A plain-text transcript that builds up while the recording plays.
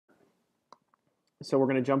So we're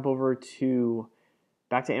going to jump over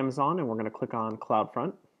back to Amazon, and we're going to click on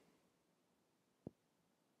CloudFront.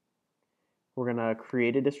 We're going to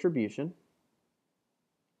create a distribution.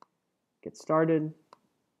 Get started.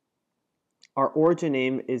 Our origin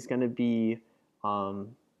name is going to be the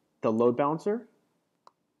load balancer.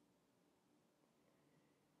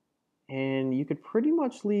 And you could pretty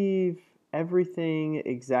much leave everything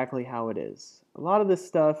exactly how it is. A lot of this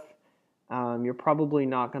stuff you're probably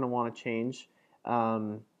not going to want to change.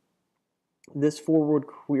 This forward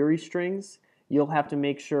query strings, you'll have to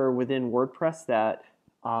make sure within WordPress that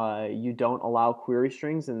you don't allow query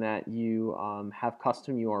strings and that you have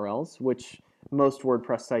custom URLs, which most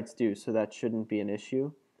WordPress sites do, so that shouldn't be an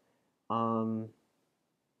issue. And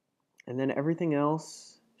then everything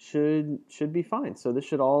else should be fine. So this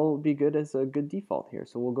should all be good as a good default here.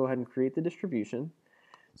 So we'll go ahead and create the distribution.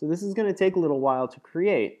 So this is going to take a little while to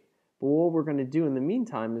create, but what we're going to do in the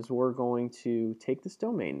meantime is we're going to take this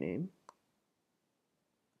domain name.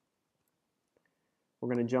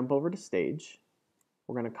 We're going to jump over to Stage.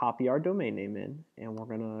 We're going to copy our domain name in, and we're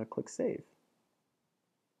going to click Save.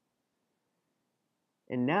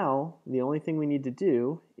 And now the only thing we need to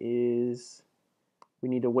do is we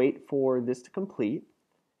need to wait for this to complete.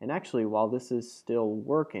 And actually, while this is still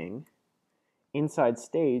working, inside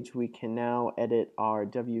Stage we can now edit our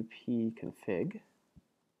WP config,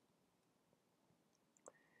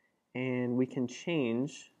 and we can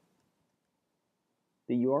change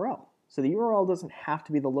the URL. So the URL doesn't have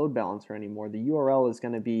to be the load balancer anymore. The URL is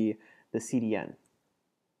going to be the CDN.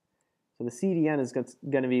 So the CDN is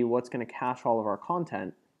going to be what's going to cache all of our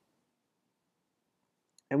content.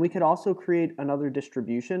 And we could also create another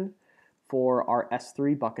distribution for our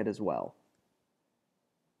S3 bucket as well.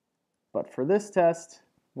 But for this test,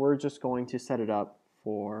 we're just going to set it up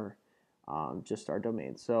for just our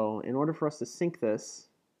domain. So in order for us to sync this,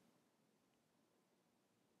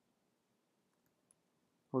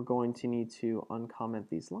 we're going to need to uncomment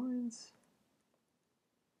these lines.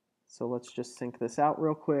 So let's just sync this out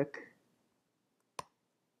real quick.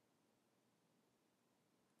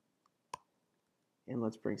 And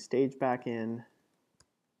let's bring Stage back in.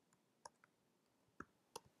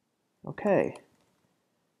 Okay.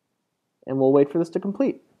 And we'll wait for this to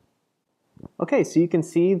complete. Okay, so you can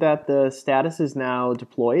see that the status is now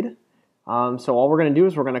deployed. So all we're going to do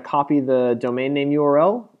is we're going to copy the domain name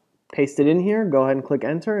URL, paste it in here, go ahead and click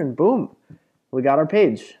enter, and boom, we got our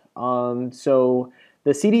page. So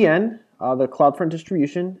the CDN, the CloudFront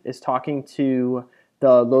distribution, is talking to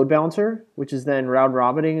the load balancer, which is then round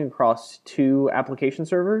robining across 2 application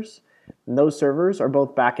servers. And those servers are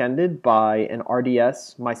both back-ended by an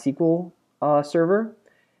RDS MySQL server,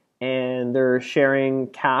 and they're sharing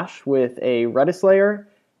cache with a Redis layer,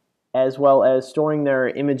 as well as storing their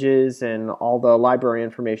images and all the library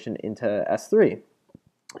information into S3.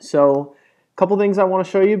 So a couple things I want to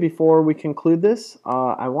show you before we conclude this.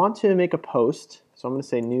 I want to make a post, so I'm going to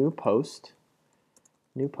say new post,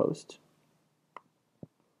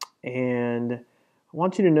 and I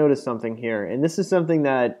want you to notice something here, and this is something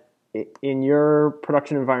that in your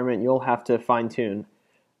production environment you'll have to fine-tune.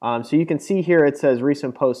 So you can see here it says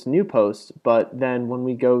recent post, new post, but then when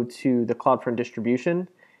we go to the CloudFront distribution,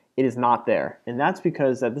 it is not there, and that's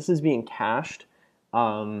because this is being cached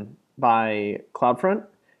by CloudFront.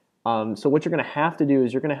 So what you're going to have to do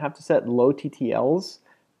is you're going to have to set low TTLs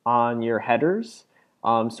on your headers.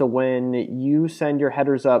 So when you send your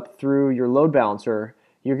headers up through your load balancer,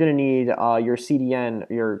 you're going to need your CDN,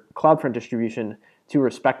 your CloudFront distribution, to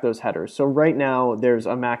respect those headers. So right now there's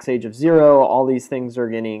a max age of 0. All these things are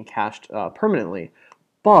getting cached permanently.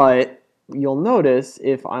 But you'll notice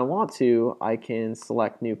if I want to, I can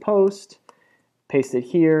select new post, paste it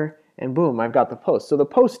here, and boom, I've got the post. So the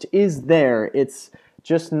post is there. It's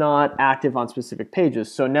just not active on specific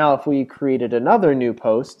pages. So now if we created another new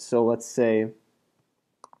post, so let's say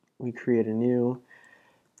we create a new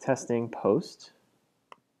testing post.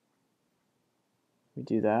 We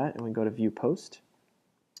do that and we go to view post.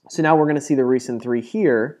 So now we're going to see the recent 3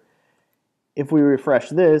 here. If we refresh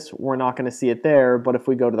this, we're not going to see it there, but if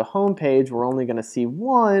we go to the home page, we're only going to see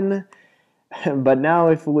 1. But now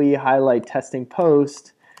if we highlight testing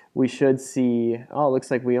post, we should see, oh, it looks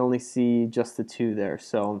like we only see just the 2 there.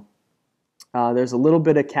 So there's a little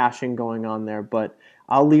bit of caching going on there, but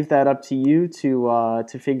I'll leave that up to you to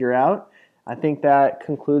figure out. I think that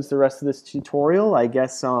concludes the rest of this tutorial. I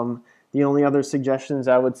guess the only other suggestions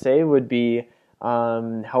I would say would be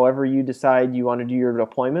however you decide you want to do your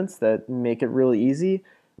deployments, that make it really easy.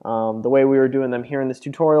 The way we were doing them here in this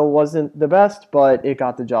tutorial wasn't the best, but it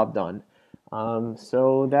got the job done.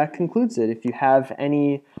 So that concludes it. If you have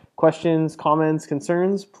any questions, comments,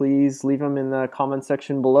 concerns, please leave them in the comment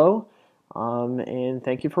section below. And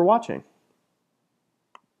thank you for watching.